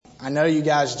I know you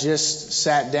guys just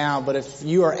sat down, but if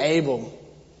you are able,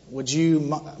 would you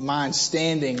mind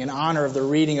standing in honor of the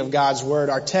reading of God's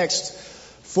Word? Our text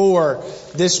for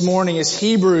this morning is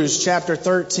Hebrews chapter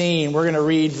 13. We're going to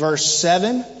read verse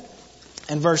 7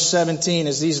 and verse 17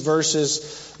 as these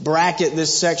verses bracket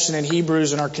this section in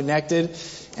Hebrews and are connected.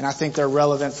 And I think they're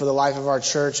relevant for the life of our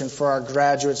church and for our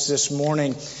graduates this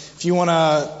morning. If you want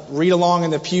to read along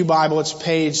in the Pew Bible, it's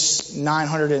page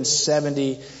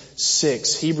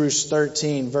 976. Hebrews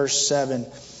 13, verse 7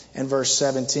 and verse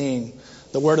 17.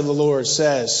 The word of the Lord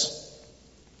says,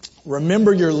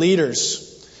 "Remember your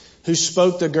leaders who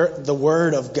spoke the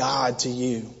word of God to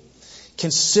you.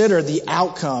 Consider the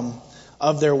outcome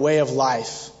of their way of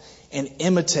life and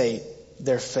imitate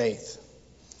their faith."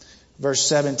 Verse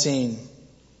 17,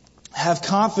 "Have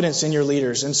confidence in your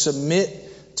leaders and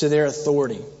submit to their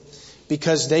authority,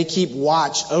 because they keep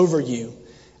watch over you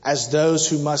as those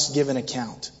who must give an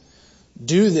account.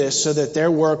 Do this so that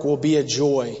their work will be a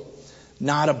joy,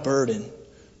 not a burden,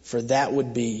 for that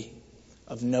would be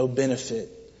of no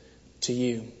benefit to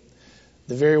you."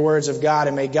 The very words of God,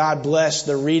 and may God bless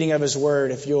the reading of His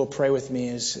Word. If you'll pray with me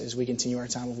as we continue our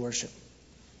time of worship.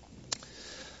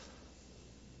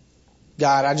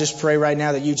 God, I just pray right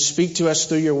now that You'd speak to us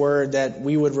through Your Word, that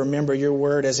we would remember Your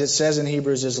Word, as it says in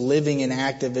Hebrews, is living and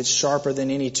active. It's sharper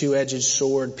than any two-edged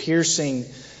sword, piercing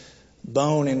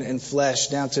bone and flesh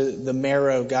down to the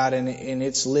marrow, God, and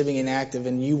it's living and active,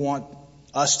 and You want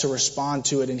us to respond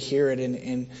to it and hear it,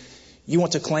 and You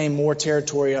want to claim more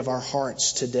territory of our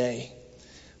hearts today.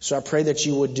 So I pray that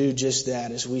You would do just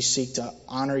that as we seek to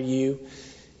honor You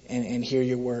and hear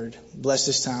Your Word. Bless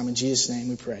this time. In Jesus' name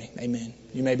we pray. Amen.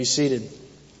 You may be seated.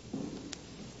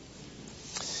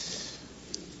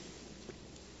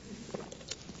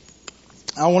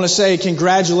 I want to say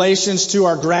congratulations to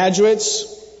our graduates.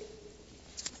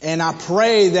 And I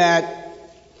pray that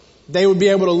they would be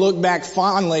able to look back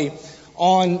fondly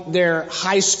on their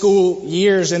high school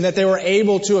years and that they were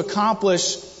able to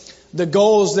accomplish the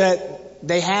goals that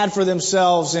they had for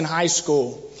themselves in high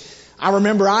school. I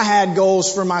remember I had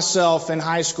goals for myself in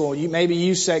high school. Maybe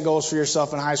you set goals for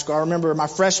yourself in high school. I remember my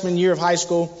freshman year of high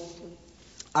school,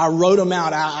 I wrote them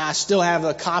out. I still have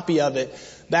a copy of it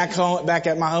back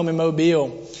at my home in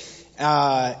Mobile.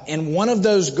 And one of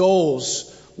those goals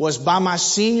was, by my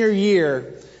senior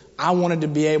year, I wanted to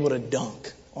be able to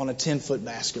dunk on a 10-foot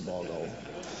basketball goal.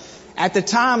 At the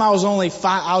time, I was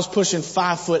pushing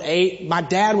 5'8". My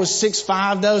dad was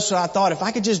 6'5" though, so I thought if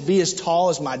I could just be as tall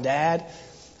as my dad,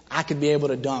 I could be able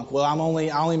to dunk. Well, I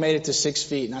only made it to 6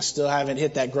 feet, and I still haven't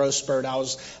hit that growth spurt I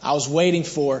was waiting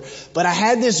for. But I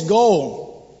had this goal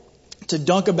to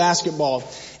dunk a basketball.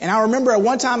 And I remember at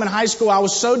one time in high school, I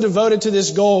was so devoted to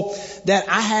this goal that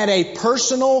I had a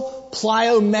personal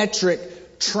plyometric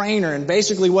trainer. And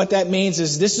basically what that means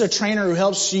is this is a trainer who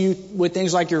helps you with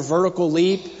things like your vertical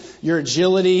leap, your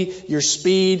agility, your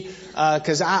speed,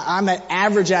 because I'm at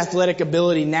average athletic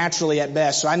ability naturally at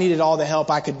best. So I needed all the help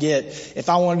I could get if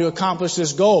I wanted to accomplish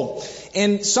this goal.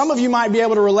 And some of you might be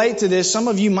able to relate to this. Some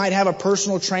of you might have a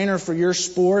personal trainer for your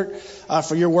sport,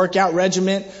 for your workout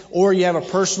regimen, or you have a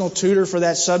personal tutor for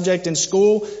that subject in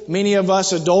school. Many of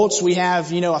us adults, we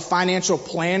have, a financial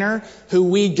planner who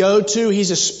we go to.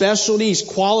 He's a specialty. He's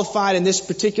qualified in this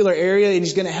particular area, and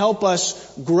he's going to help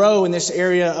us grow in this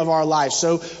area of our life.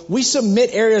 So we submit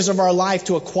areas of our life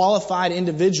to a qualified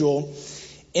individual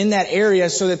in that area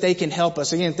so that they can help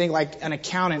us. Again, think like an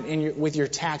accountant with your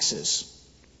taxes.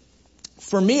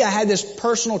 For me, I had this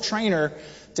personal trainer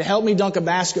to help me dunk a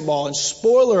basketball. And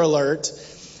spoiler alert,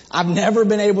 I've never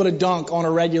been able to dunk on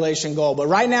a regulation goal. But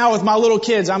right now with my little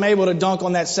kids, I'm able to dunk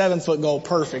on that 7-foot goal.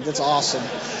 Perfect. That's awesome.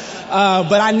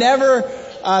 But I never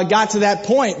got to that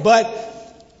point. But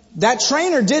that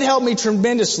trainer did help me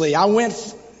tremendously.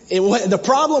 The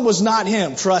problem was not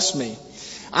him, trust me.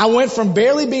 I went from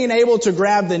barely being able to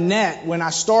grab the net when I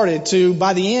started to,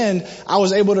 by the end, I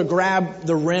was able to grab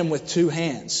the rim with 2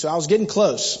 hands. So I was getting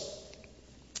close.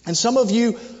 And some of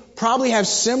you probably have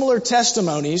similar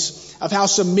testimonies of how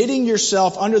submitting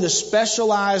yourself under the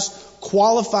specialized,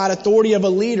 qualified authority of a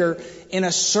leader in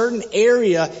a certain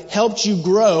area helped you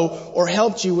grow or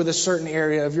helped you with a certain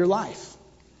area of your life.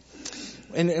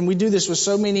 And we do this with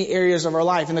so many areas of our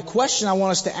life. And the question I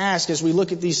want us to ask as we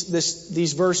look at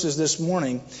these verses this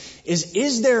morning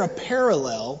is there a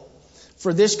parallel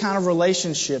for this kind of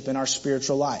relationship in our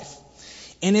spiritual life?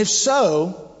 And if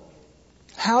so,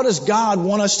 how does God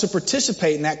want us to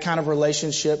participate in that kind of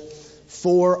relationship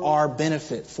for our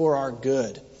benefit, for our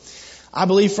good? I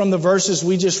believe from the verses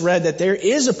we just read that there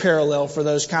is a parallel for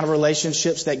those kind of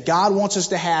relationships that God wants us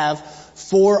to have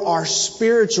for our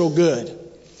spiritual good.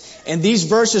 And these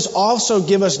verses also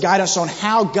give us guidance on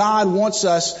how God wants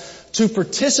us to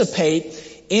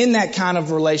participate in that kind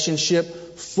of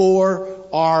relationship for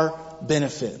our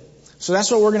benefit. So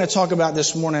that's what we're going to talk about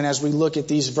this morning as we look at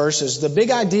these verses. The big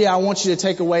idea I want you to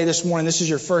take away this morning, this is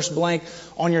your first blank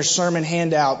on your sermon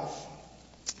handout,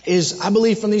 is I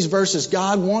believe from these verses,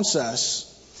 God wants us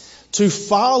to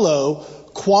follow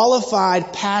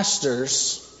qualified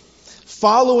pastors,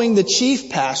 following the chief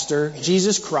pastor,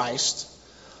 Jesus Christ,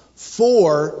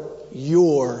 for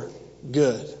your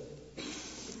good.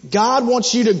 God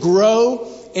wants you to grow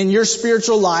in your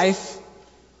spiritual life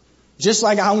just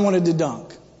like I wanted to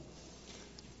dunk.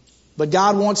 But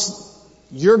God wants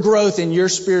your growth in your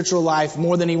spiritual life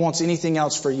more than He wants anything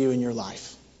else for you in your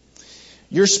life.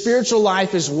 Your spiritual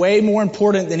life is way more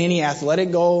important than any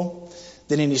athletic goal,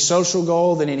 than any social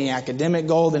goal, than any academic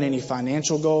goal, than any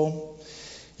financial goal.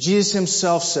 Jesus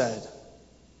Himself said,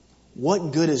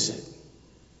 what good is it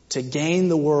to gain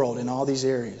the world in all these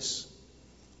areas,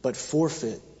 but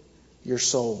forfeit your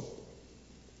soul?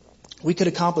 We could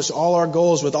accomplish all our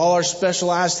goals with all our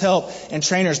specialized help and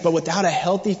trainers, but without a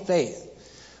healthy faith,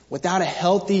 without a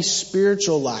healthy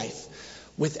spiritual life,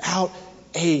 without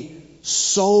a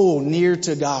soul near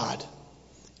to God,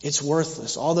 it's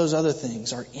worthless. All those other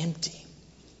things are empty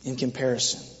in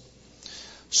comparison.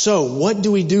 So what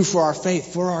do we do for our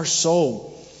faith, for our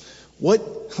soul?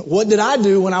 What did I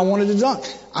do when I wanted to dunk?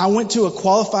 I went to a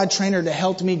qualified trainer to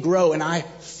help me grow, and I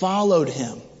followed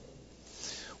him.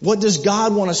 What does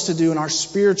God want us to do in our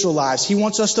spiritual lives? He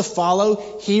wants us to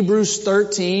follow Hebrews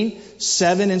 13,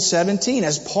 7 and 17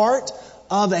 as part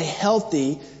of a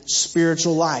healthy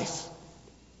spiritual life.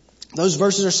 Those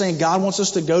verses are saying God wants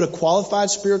us to go to qualified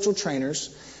spiritual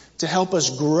trainers to help us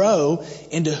grow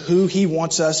into who He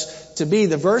wants us to be.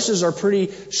 The verses are pretty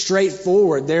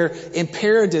straightforward. They're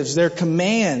imperatives. They're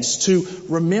commands to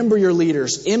remember your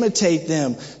leaders, imitate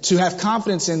them, to have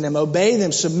confidence in them, obey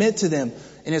them, submit to them.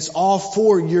 And it's all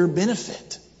for your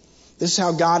benefit. This is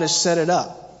how God has set it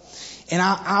up. And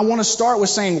I want to start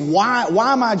with saying, why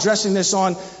am I addressing this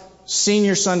on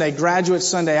Senior Sunday, Graduate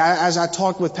Sunday? As I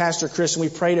talked with Pastor Chris and we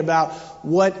prayed about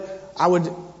what I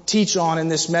would teach on in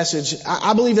this message,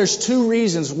 I believe there's two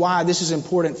reasons why this is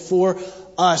important for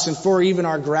us and for even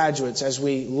our graduates as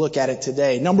we look at it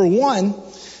today. Number one,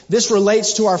 this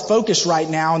relates to our focus right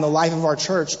now in the life of our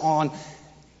church on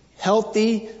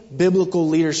healthy biblical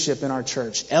leadership in our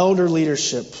church. Elder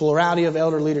leadership, plurality of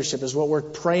elder leadership is what we're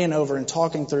praying over and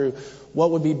talking through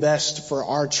what would be best for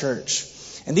our church.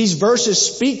 And these verses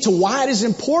speak to why it is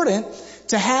important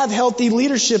to have healthy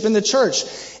leadership in the church.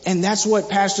 And that's what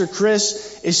Pastor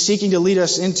Chris is seeking to lead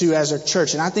us into as a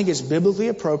church. And I think it's biblically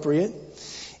appropriate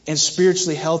and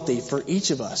spiritually healthy for each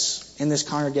of us in this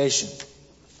congregation.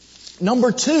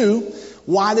 Number two,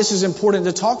 why this is important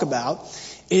to talk about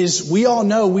is we all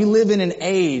know we live in an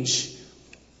age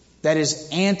that is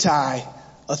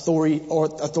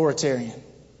anti-authoritarian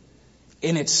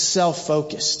and it's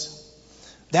self-focused.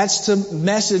 That's the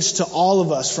message to all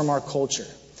of us from our culture,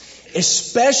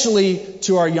 especially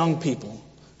to our young people,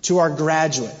 to our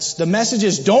graduates. The message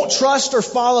is don't trust or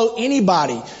follow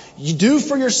anybody. You do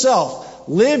for yourself.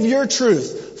 Live your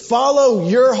truth. Follow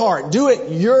your heart. Do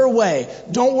it your way.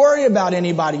 Don't worry about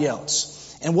anybody else.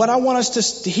 And what I want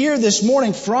us to hear this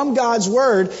morning from God's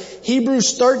Word,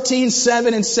 Hebrews 13,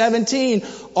 7 and 17,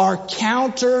 are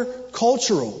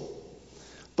counter-cultural.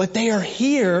 But they are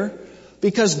here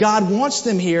because God wants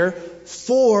them here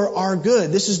for our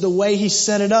good. This is the way He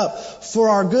set it up, for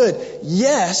our good.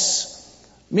 Yes,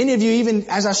 many of you, even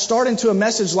as I start into a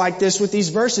message like this with these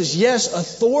verses, yes,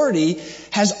 authority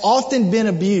has often been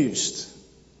abused.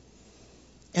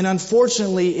 And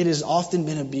unfortunately, it has often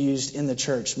been abused in the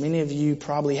church. Many of you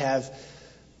probably have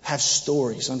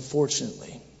stories,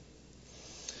 unfortunately.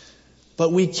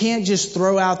 But we can't just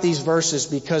throw out these verses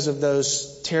because of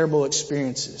those terrible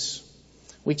experiences.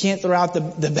 We can't throw out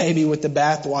the baby with the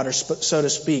bathwater, so to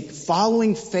speak.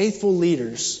 Following faithful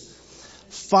leaders,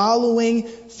 following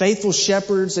faithful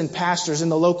shepherds and pastors in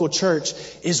the local church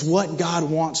is what God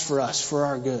wants for us, for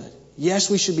our good. Yes,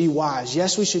 we should be wise.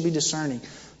 Yes, we should be discerning.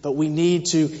 But we need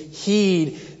to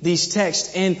heed these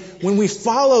texts. And when we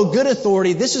follow good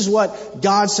authority, this is what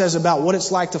God says about what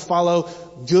it's like to follow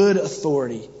good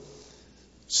authority.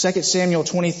 2 Samuel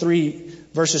 23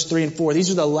 verses 3 and 4.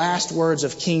 These are the last words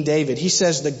of King David. He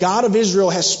says, "The God of Israel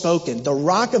has spoken. The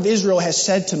Rock of Israel has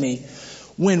said to me,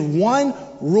 when one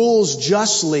rules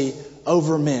justly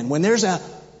over men," when there's a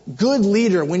good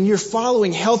leader, when you're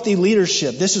following healthy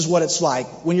leadership, this is what it's like.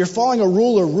 When you're following a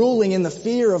ruler ruling in the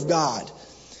fear of God,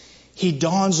 He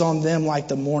dawns on them like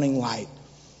the morning light,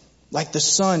 like the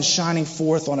sun shining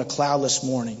forth on a cloudless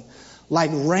morning, like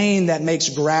rain that makes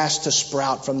grass to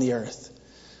sprout from the earth.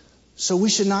 So we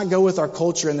should not go with our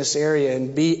culture in this area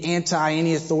and be anti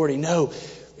any authority. No,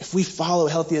 if we follow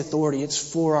healthy authority, it's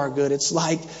for our good. It's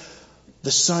like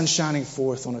the sun shining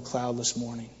forth on a cloudless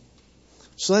morning.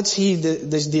 So let's heed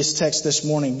this text this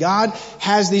morning. God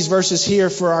has these verses here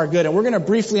for our good. And we're going to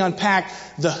briefly unpack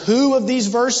the who of these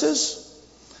verses,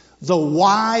 the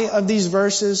why of these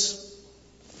verses,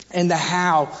 and the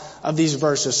how of these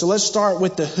verses. So let's start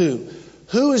with the who.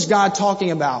 Who is God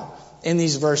talking about in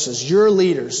these verses? Your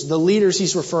leaders, the leaders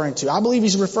he's referring to. I believe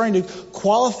he's referring to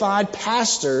qualified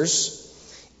pastors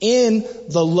in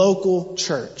the local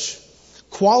church.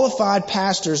 Qualified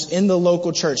pastors in the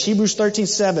local church. Hebrews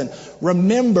 13:7,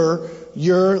 remember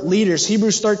your leaders.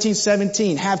 Hebrews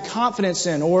 13:17, have confidence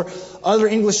in, or other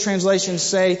English translations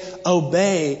say,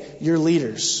 obey your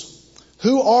leaders.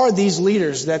 Who are these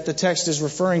leaders that the text is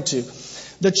referring to?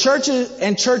 The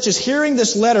churches hearing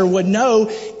this letter would know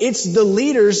it's the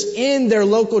leaders in their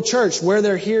local church where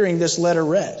they're hearing this letter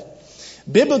read.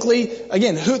 Biblically,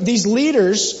 again, these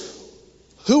leaders,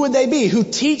 who would they be? Who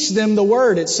teach them the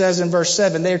word, it says in verse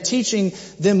 7. They're teaching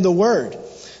them the word.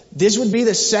 This would be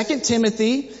the 2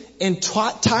 Timothy and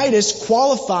Titus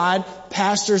qualified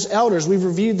pastors, elders. We've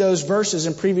reviewed those verses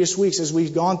in previous weeks as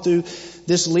we've gone through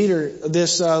this leader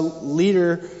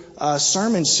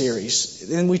sermon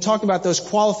series. And we talk about those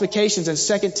qualifications in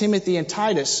 2 Timothy and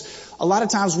Titus. A lot of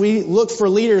times we look for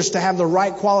leaders to have the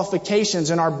right qualifications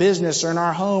in our business or in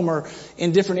our home or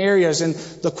in different areas. And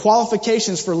the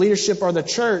qualifications for leadership or the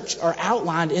church are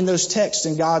outlined in those texts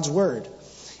in God's Word.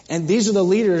 And these are the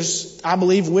leaders, I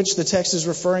believe, which the text is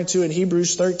referring to in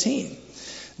Hebrews 13.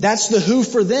 That's the who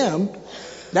for them.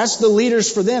 That's the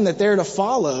leaders for them that they're to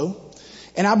follow.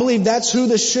 And I believe that's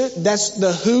that's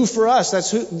the who for us.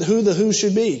 That's who the who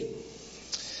should be.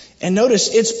 And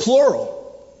notice it's plural.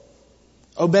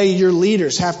 Obey your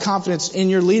leaders. Have confidence in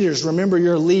your leaders. Remember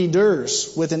your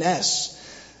leaders with an S.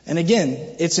 And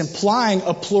again, it's implying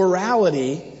a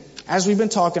plurality, as we've been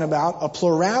talking about, a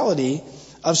plurality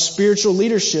of spiritual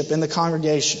leadership in the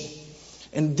congregation.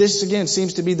 And this again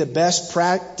seems to be the best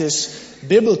practice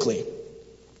biblically.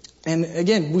 And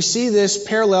again, we see this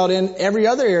paralleled in every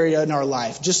other area in our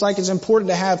life. Just like it's important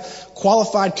to have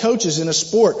qualified coaches in a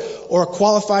sport or a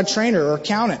qualified trainer or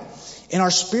accountant. In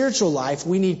our spiritual life,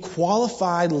 we need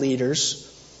qualified leaders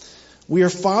we are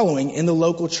following in the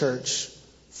local church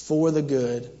for the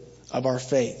good of our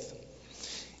faith.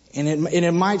 And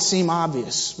it might seem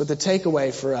obvious, but the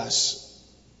takeaway for us,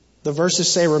 the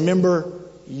verses say, remember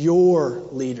your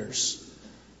leaders.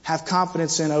 Have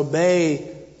confidence in,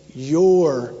 obey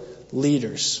your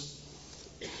leaders.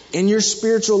 In your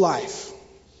spiritual life,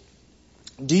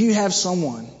 do you have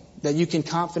someone that you can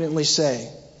confidently say,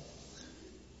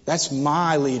 that's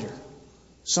my leader?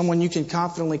 Someone you can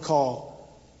confidently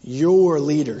call your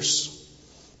leaders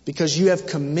because you have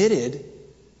committed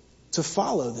to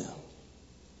follow them.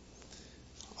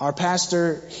 Our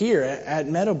pastor here at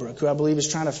Meadowbrook, who I believe is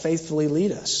trying to faithfully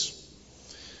lead us.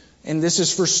 And this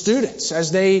is for students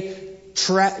as they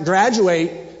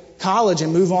graduate college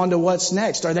and move on to what's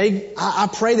next. I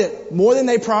pray that more than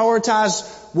they prioritize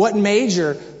what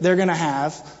major they're going to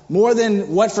have, more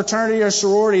than what fraternity or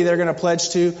sorority they're going to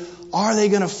pledge to, are they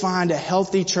going to find a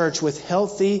healthy church with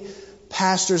healthy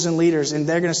pastors and leaders? And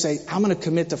they're going to say, I'm going to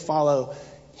commit to follow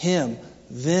him,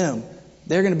 them.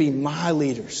 They're going to be my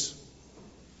leaders.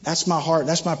 That's my heart.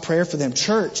 That's my prayer for them.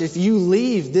 Church, if you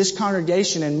leave this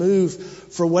congregation and move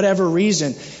for whatever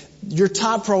reason, your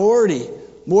top priority,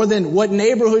 more than what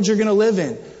neighborhood you're going to live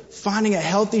in, finding a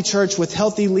healthy church with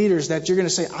healthy leaders that you're going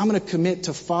to say, I'm going to commit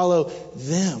to follow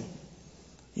them.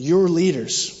 Your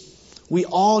leaders. We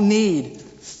all need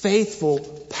faithful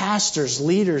pastors,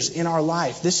 leaders in our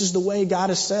life. This is the way God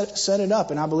has set it up.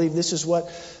 And I believe this is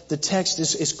what the text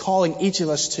is calling each of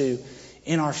us to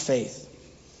in our faith.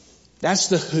 That's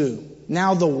the who.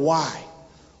 Now the why.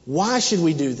 Why should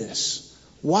we do this?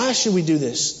 Why should we do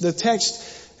this? The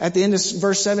text at the end of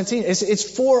verse 17,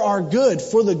 it's for our good,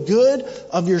 for the good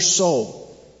of your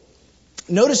soul.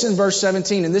 Notice in verse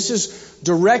 17, and this is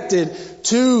directed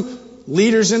to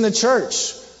leaders in the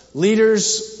church.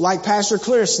 Leaders like Pastor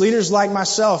Claris, leaders like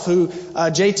myself, who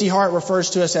J.T. Hart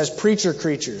refers to us as preacher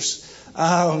creatures.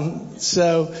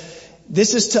 So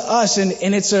this is to us,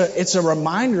 and it's a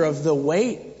reminder of the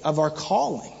weight of our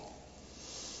calling.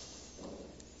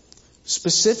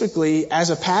 Specifically, as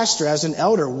a pastor, as an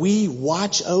elder, we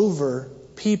watch over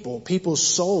people's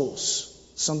souls.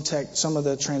 Some of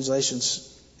the translations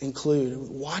include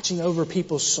watching over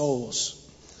people's souls.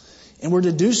 And we're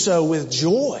to do so with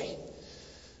joy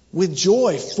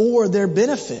for their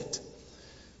benefit.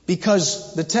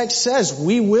 Because the text says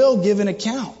we will give an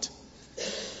account.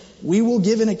 We will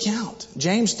give an account.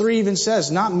 James 3 even says,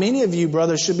 not many of you,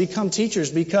 brothers, should become teachers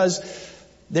because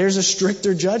there's a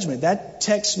stricter judgment. That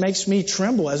text makes me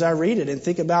tremble as I read it and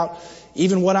think about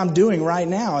even what I'm doing right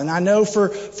now. And I know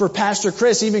for Pastor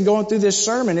Chris, even going through this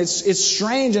sermon, it's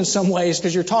strange in some ways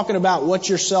because you're talking about what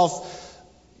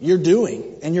you're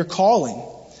doing and your calling.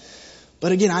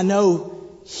 But again, I know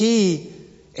he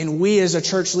and we as a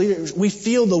church leader, we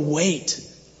feel the weight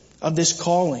of this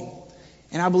calling.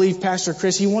 And I believe Pastor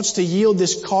Chris, he wants to yield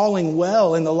this calling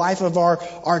well in the life of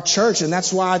our church. And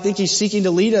that's why I think he's seeking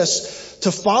to lead us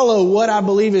to follow what I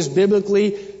believe is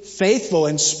biblically faithful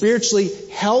and spiritually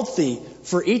healthy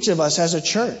for each of us as a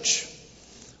church.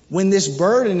 When this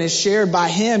burden is shared by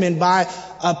him and by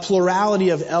a plurality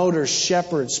of elders,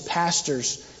 shepherds,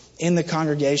 pastors in the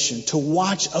congregation to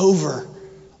watch over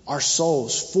our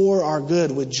souls for our good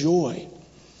with joy.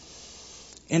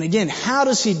 And again, how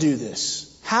does he do this?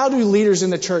 How do leaders in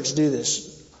the church do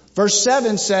this? Verse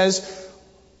 7 says,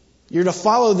 you're to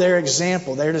follow their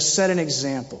example. They're to set an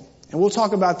example. And we'll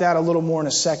talk about that a little more in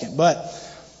a second. But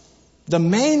the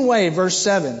main way, verse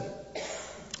 7,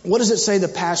 what does it say the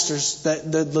pastors,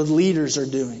 that the leaders are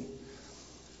doing?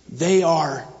 They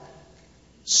are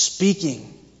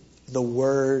speaking the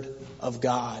word of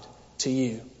God to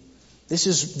you. This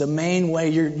is the main way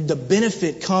the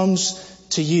benefit comes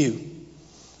to you.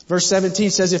 Verse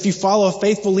 17 says, if you follow a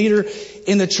faithful leader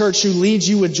in the church who leads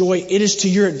you with joy, it is to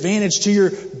your advantage, to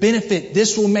your benefit.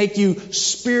 This will make you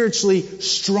spiritually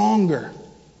stronger.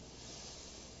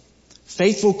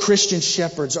 Faithful Christian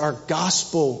shepherds are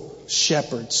gospel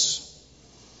shepherds.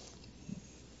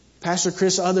 Pastor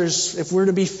Chris, others, if we're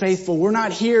to be faithful, we're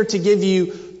not here to give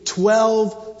you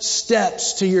 12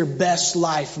 steps to your best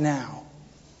life now,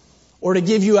 or to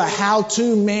give you a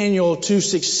how-to manual to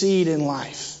succeed in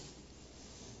life.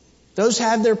 Those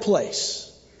have their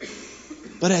place.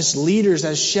 But as leaders,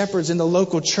 as shepherds in the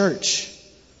local church,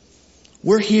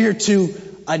 we're here to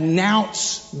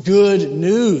announce good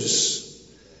news.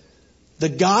 The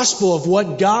gospel of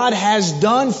what God has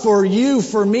done for you,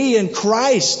 for me in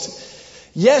Christ.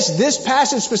 Yes, this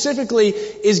passage specifically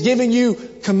is giving you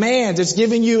commands. It's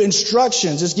giving you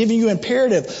instructions. It's giving you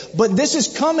imperative. But this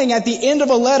is coming at the end of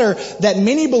a letter that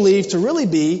many believe to really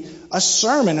be a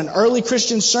sermon, an early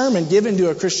Christian sermon given to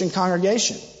a Christian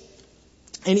congregation.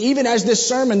 And even as this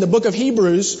sermon, the book of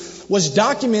Hebrews, was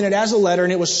documented as a letter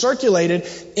and it was circulated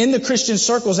in the Christian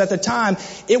circles at the time,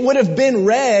 it would have been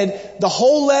read, the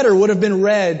whole letter would have been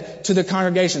read to the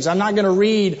congregations. I'm not going to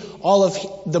read all of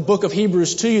the book of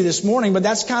Hebrews to you this morning, but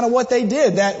that's kind of what they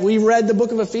did. That we read the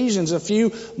book of Ephesians a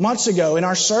few months ago in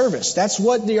our service. That's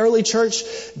what the early church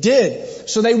did.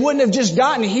 So they wouldn't have just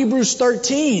gotten Hebrews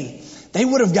 13. They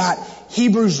would have got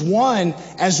Hebrews 1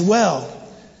 as well.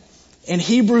 And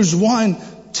Hebrews 1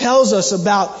 tells us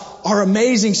about our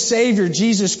amazing Savior,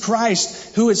 Jesus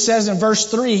Christ, who it says in verse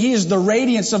 3, He is the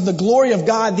radiance of the glory of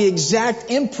God, the exact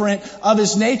imprint of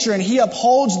His nature, and He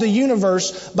upholds the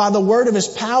universe by the word of His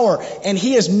power, and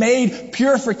He has made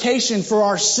purification for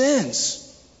our sins.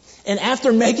 And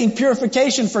after making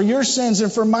purification for your sins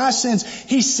and for my sins,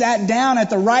 He sat down at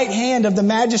the right hand of the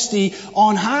Majesty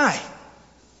on high.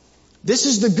 This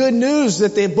is the good news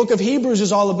that the book of Hebrews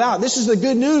is all about. This is the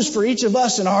good news for each of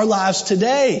us in our lives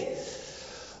today.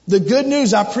 The good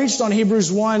news, I preached on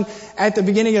Hebrews 1 at the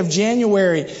beginning of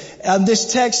January.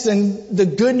 This text and the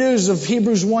good news of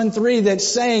Hebrews 1:3 that's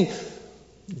saying,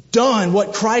 done,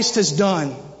 what Christ has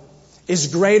done is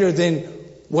greater than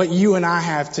what you and I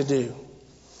have to do.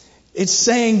 It's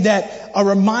saying that a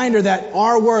reminder that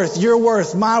our worth, your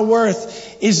worth, my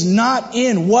worth is not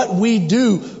in what we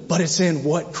do, but it's in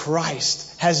what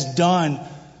Christ has done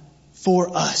for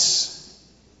us.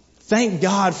 Thank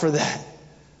God for that.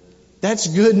 That's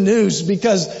good news,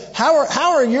 because how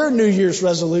are your New Year's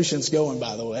resolutions going,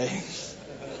 by the way?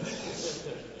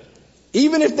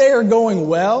 Even if they are going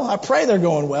well, I pray they're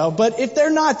going well, but if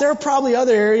they're not, there are probably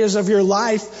other areas of your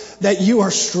life that you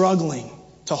are struggling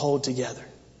to hold together.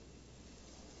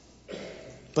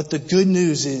 But the good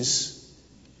news is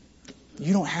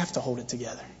you don't have to hold it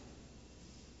together.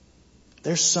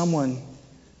 There's someone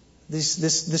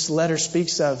this letter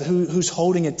speaks of who's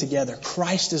holding it together.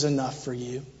 Christ is enough for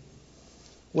you.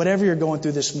 Whatever you're going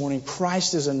through this morning,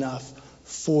 Christ is enough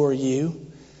for you.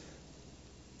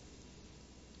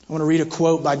 I want to read a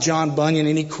quote by John Bunyan,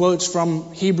 and he quotes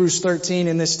from Hebrews 13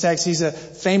 in this text. He's a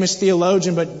famous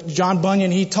theologian, but John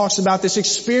Bunyan, he talks about this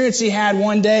experience he had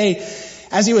one day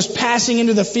as he was passing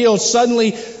into the field.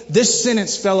 Suddenly, this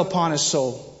sentence fell upon his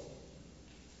soul.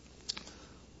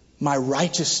 My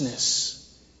righteousness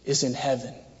is in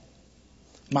heaven.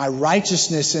 My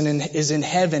righteousness is in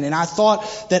heaven. And I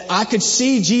thought that I could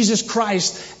see Jesus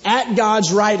Christ at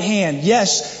God's right hand.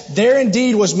 Yes, there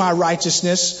indeed was my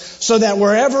righteousness, so that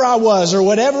wherever I was or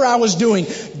whatever I was doing,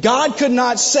 God could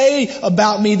not say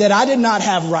about me that I did not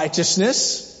have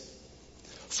righteousness.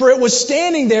 For it was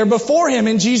standing there before Him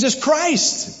in Jesus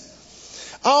Christ.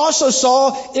 I also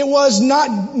saw it was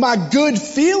not my good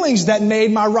feelings that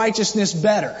made my righteousness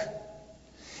better.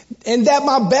 And that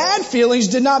my bad feelings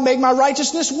did not make my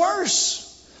righteousness worse.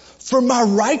 For my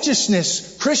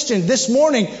righteousness, Christian, this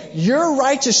morning, your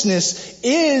righteousness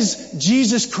is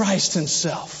Jesus Christ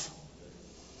Himself.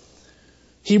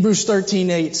 Hebrews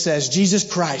 13:8 says, Jesus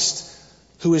Christ,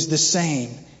 who is the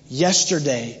same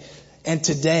yesterday and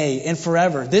today and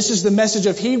forever. This is the message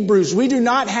of Hebrews. We do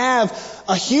not have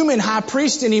a human high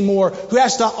priest anymore who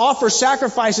has to offer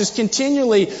sacrifices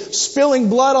continually, spilling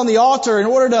blood on the altar in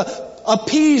order to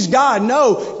appease God.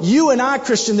 No, you and I,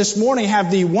 Christian, this morning have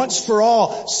the once for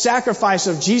all sacrifice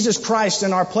of Jesus Christ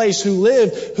in our place, who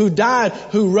lived, who died,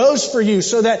 who rose for you,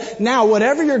 so that now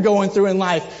whatever you're going through in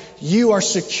life, you are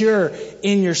secure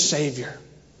in your Savior,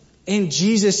 in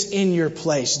Jesus in your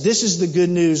place. This is the good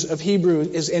news of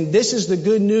Hebrews, and this is the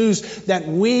good news that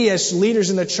we as leaders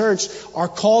in the church are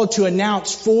called to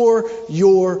announce for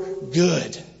your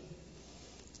good.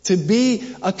 To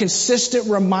be a consistent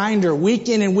reminder week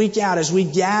in and week out as we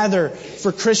gather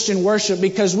for Christian worship,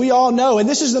 because we all know, and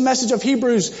this is the message of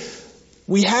Hebrews,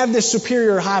 we have this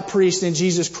superior high priest in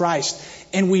Jesus Christ,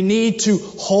 and we need to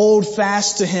hold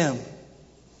fast to Him.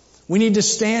 We need to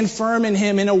stand firm in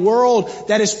Him in a world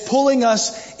that is pulling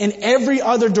us in every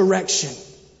other direction.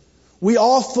 We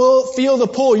all feel the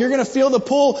pull. You're going to feel the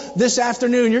pull this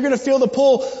afternoon. You're going to feel the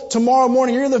pull tomorrow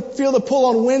morning. You're going to feel the pull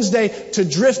on Wednesday to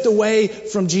drift away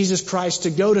from Jesus Christ, to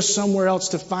go to somewhere else,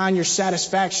 to find your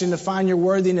satisfaction, to find your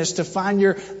worthiness, to find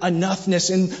your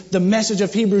enoughness. And the message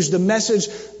of Hebrews, the message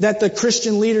that the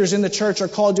Christian leaders in the church are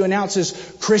called to announce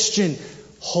is, Christian,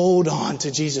 hold on to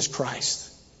Jesus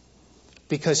Christ,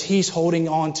 because He's holding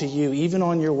on to you even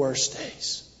on your worst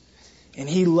days. And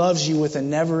He loves you with a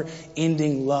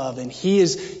never-ending love. And He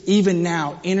is even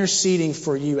now interceding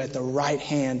for you at the right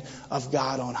hand of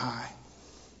God on high.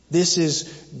 This is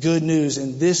good news,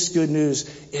 and this good news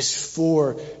is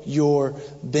for your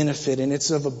benefit. And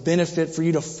it's of a benefit for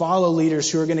you to follow leaders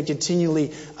who are going to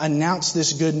continually announce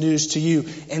this good news to you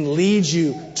and lead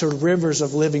you to rivers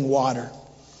of living water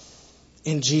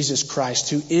in Jesus Christ,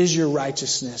 who is your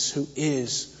righteousness, who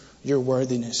is your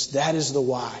worthiness. That is the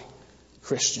why,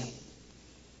 Christian.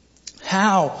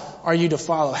 How are you to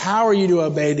follow? How are you to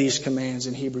obey these commands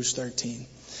in Hebrews 13?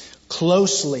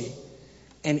 Closely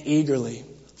and eagerly.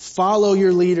 Follow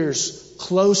your leaders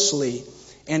closely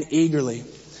and eagerly.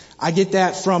 I get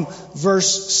that from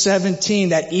verse 17,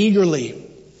 that eagerly.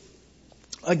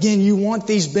 Again, you want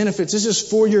these benefits. This is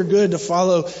for your good to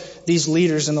follow these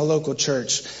leaders in the local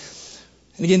church.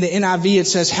 And again, the NIV, it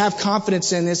says, have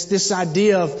confidence in this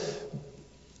idea of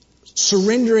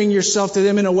surrendering yourself to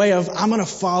them in a way of, I'm going to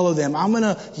follow them. I'm going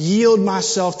to yield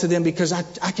myself to them because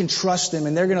I can trust them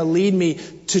and they're going to lead me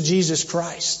to Jesus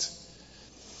Christ.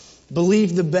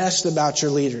 Believe the best about your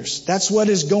leaders. That's what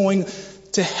is going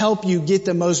to help you get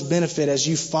the most benefit as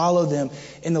you follow them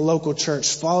in the local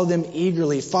church. Follow them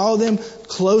eagerly. Follow them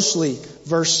closely.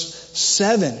 Verse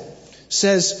 7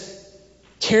 says,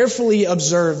 carefully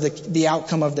observe the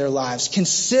outcome of their lives.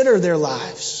 Consider their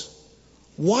lives.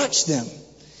 Watch them.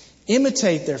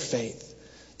 Imitate their faith.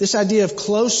 This idea of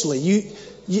closely.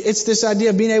 It's this idea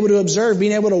of being able to observe,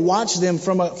 being able to watch them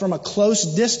from a close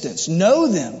distance. Know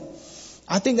them.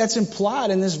 I think that's implied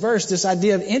in this verse, this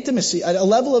idea of intimacy, a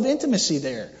level of intimacy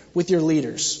there with your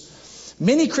leaders.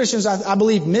 Many Christians, I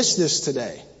believe, miss this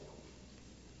today.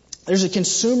 There's a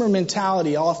consumer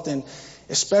mentality often,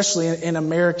 especially in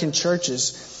American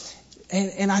churches.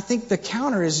 And I think the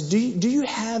counter is, do you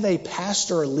have a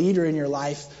pastor or leader in your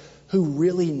life who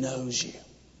really knows you?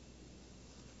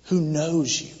 Who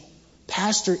knows you?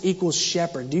 Pastor equals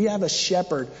shepherd. Do you have a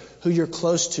shepherd who you're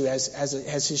close to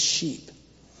as his sheep?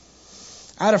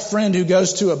 I had a friend who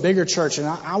goes to a bigger church, and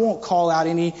I won't call out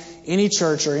any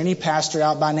church or any pastor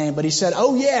out by name, but he said,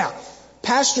 oh yeah,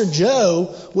 Pastor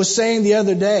Joe was saying the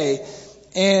other day,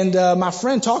 and my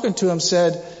friend talking to him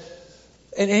said,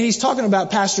 and he's talking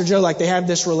about Pastor Joe like they have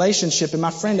this relationship, and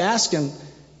my friend asked him,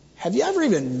 have you ever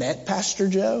even met Pastor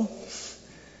Joe?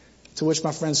 To which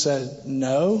my friend said,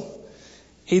 no.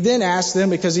 He then asked them,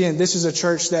 because again, this is a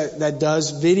church that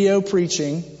does video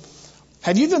preaching,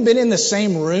 have you even been in the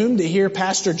same room to hear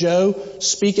Pastor Joe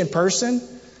speak in person?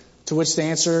 To which the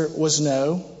answer was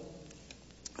no.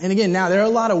 And again, now there are a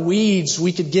lot of weeds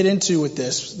we could get into with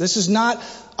this. This is not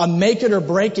a make it or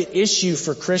break it issue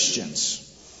for Christians.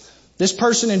 This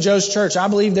person in Joe's church, I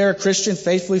believe they're a Christian,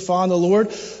 faithfully following the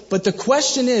Lord. But the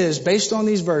question is, based on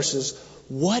these verses,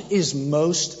 what is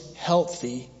most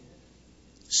healthy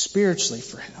spiritually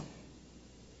for him?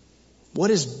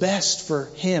 What is best for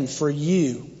him, for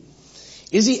you?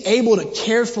 Is he able to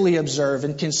carefully observe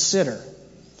and consider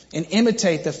and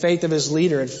imitate the faith of his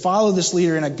leader and follow this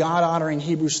leader in a God-honoring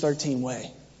Hebrews 13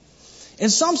 way? In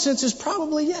some senses,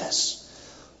 probably yes.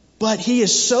 But he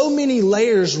is so many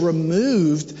layers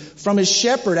removed from his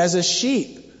shepherd as a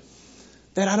sheep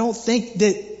that I don't think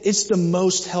that it's the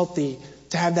most healthy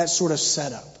to have that sort of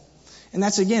setup. And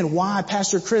that's again why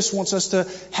Pastor Chris wants us to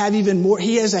have even more.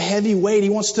 He has a heavy weight. He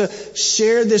wants to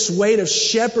share this weight of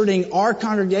shepherding our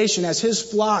congregation as his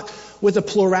flock with a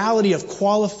plurality of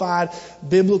qualified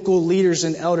biblical leaders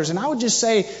and elders. And I would just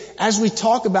say, as we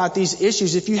talk about these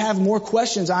issues, if you have more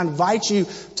questions, I invite you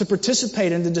to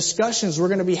participate in the discussions we're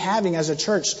going to be having as a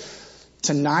church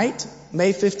tonight,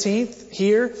 May 15th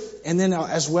here, and then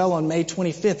as well on May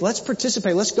 25th. Let's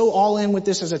participate. Let's go all in with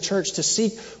this as a church to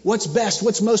seek what's best,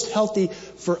 what's most healthy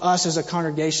for us as a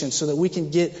congregation so that we can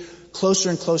get closer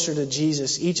and closer to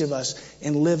Jesus, each of us,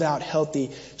 and live out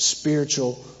healthy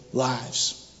spiritual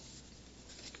lives.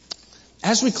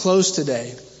 As we close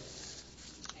today,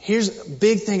 here's a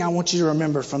big thing I want you to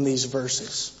remember from these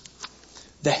verses.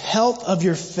 The health of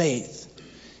your faith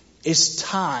is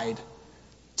tied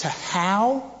to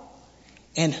how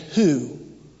and who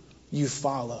you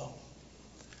follow.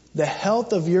 The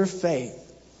health of your faith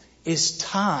is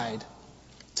tied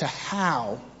to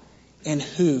how and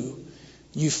who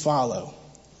you follow.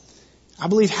 I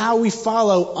believe how we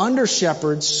follow under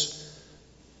shepherds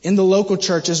in the local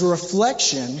church is a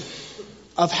reflection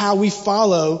of how we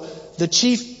follow the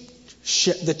chief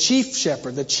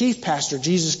shepherd, the chief pastor,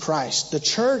 Jesus Christ. The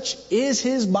church is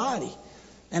his body.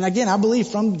 And again, I believe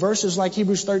from verses like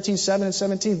Hebrews 13, 7 and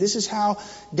 17, this is how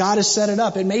God has set it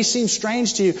up. It may seem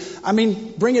strange to you. I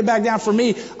mean, bring it back down for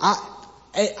me.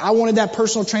 I wanted that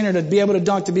personal trainer to be able to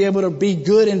dunk, to be able to be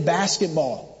good in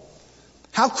basketball.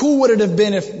 How cool would it have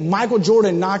been if Michael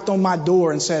Jordan knocked on my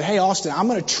door and said, "Hey, Austin, I'm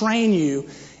going to train you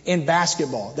in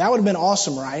basketball"? That would have been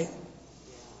awesome, right?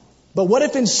 But what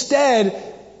if instead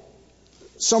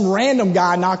some random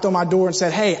guy knocked on my door and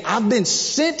said, "Hey, I've been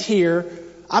sent here.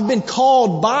 I've been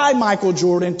called by Michael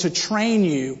Jordan to train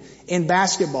you in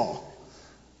basketball"?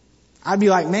 I'd be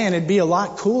like, man, it'd be a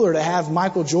lot cooler to have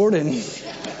Michael Jordan.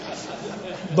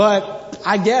 But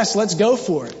I guess let's go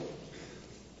for it.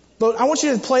 But I want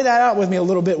you to play that out with me a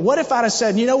little bit. What if I'd have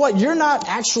said, you know what, you're not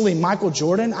actually Michael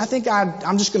Jordan. I think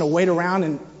I'm just going to wait around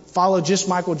and follow just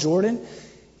Michael Jordan.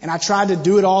 And I tried to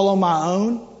do it all on my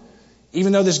own.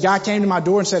 Even though this guy came to my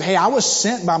door and said, "Hey, I was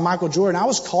sent by Michael Jordan. I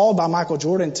was called by Michael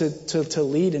Jordan to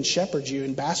lead and shepherd you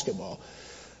in basketball."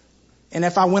 And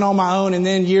if I went on my own and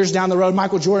then years down the road,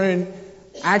 Michael Jordan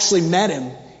actually met him.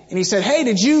 And he said, "Hey,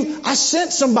 I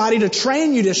sent somebody to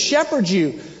train you, to shepherd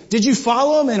you. Did you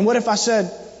follow him?" And what if I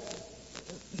said,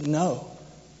 no?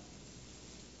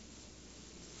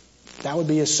 That would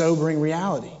be a sobering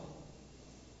reality.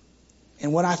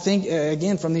 And what I think,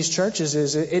 again, from these churches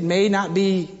is it may not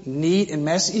be neat and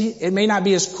messy. It may not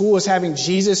be as cool as having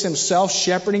Jesus himself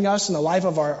shepherding us in the life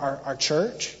of our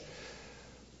church.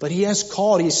 But he has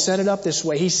called, he's set it up this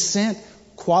way. He sent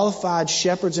qualified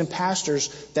shepherds and pastors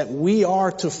that we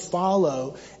are to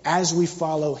follow as we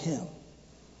follow him.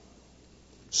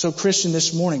 So Christian,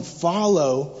 this morning,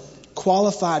 follow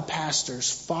qualified pastors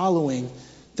following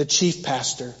the chief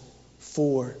pastor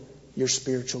for your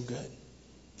spiritual good.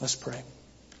 Let's pray.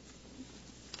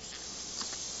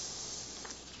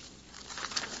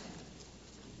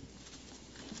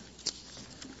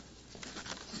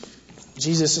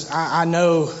 Jesus, I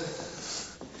know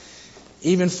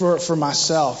even for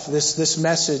myself, this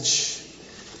message,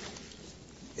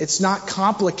 it's not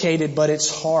complicated, but it's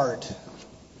hard.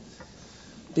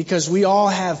 Because we all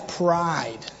have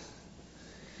pride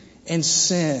and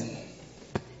sin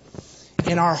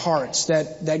in our hearts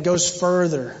that goes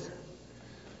further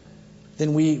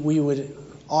than we would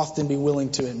often be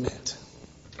willing to admit.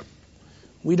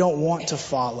 We don't want to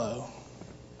follow.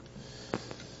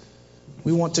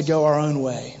 We want to go our own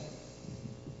way.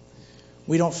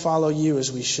 We don't follow you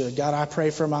as we should. God, I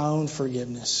pray for my own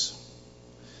forgiveness.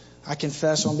 I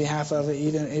confess on behalf of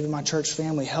even my church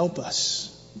family, help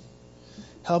us.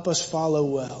 Help us follow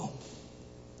well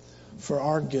for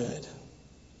our good.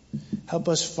 Help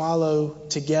us follow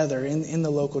together in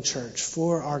the local church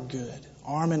for our good,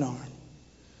 arm in arm,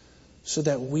 so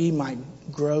that we might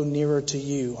grow nearer to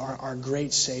you, our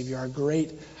great Savior, our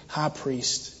great high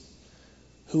priest,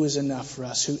 who is enough for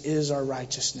us, who is our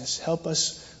righteousness. Help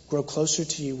us grow closer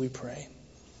to you, we pray.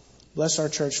 Bless our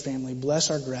church family.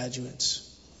 Bless our graduates.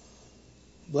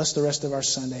 Bless the rest of our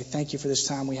Sunday. Thank you for this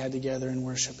time we had together in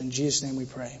worship. In Jesus' name we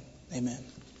pray. Amen.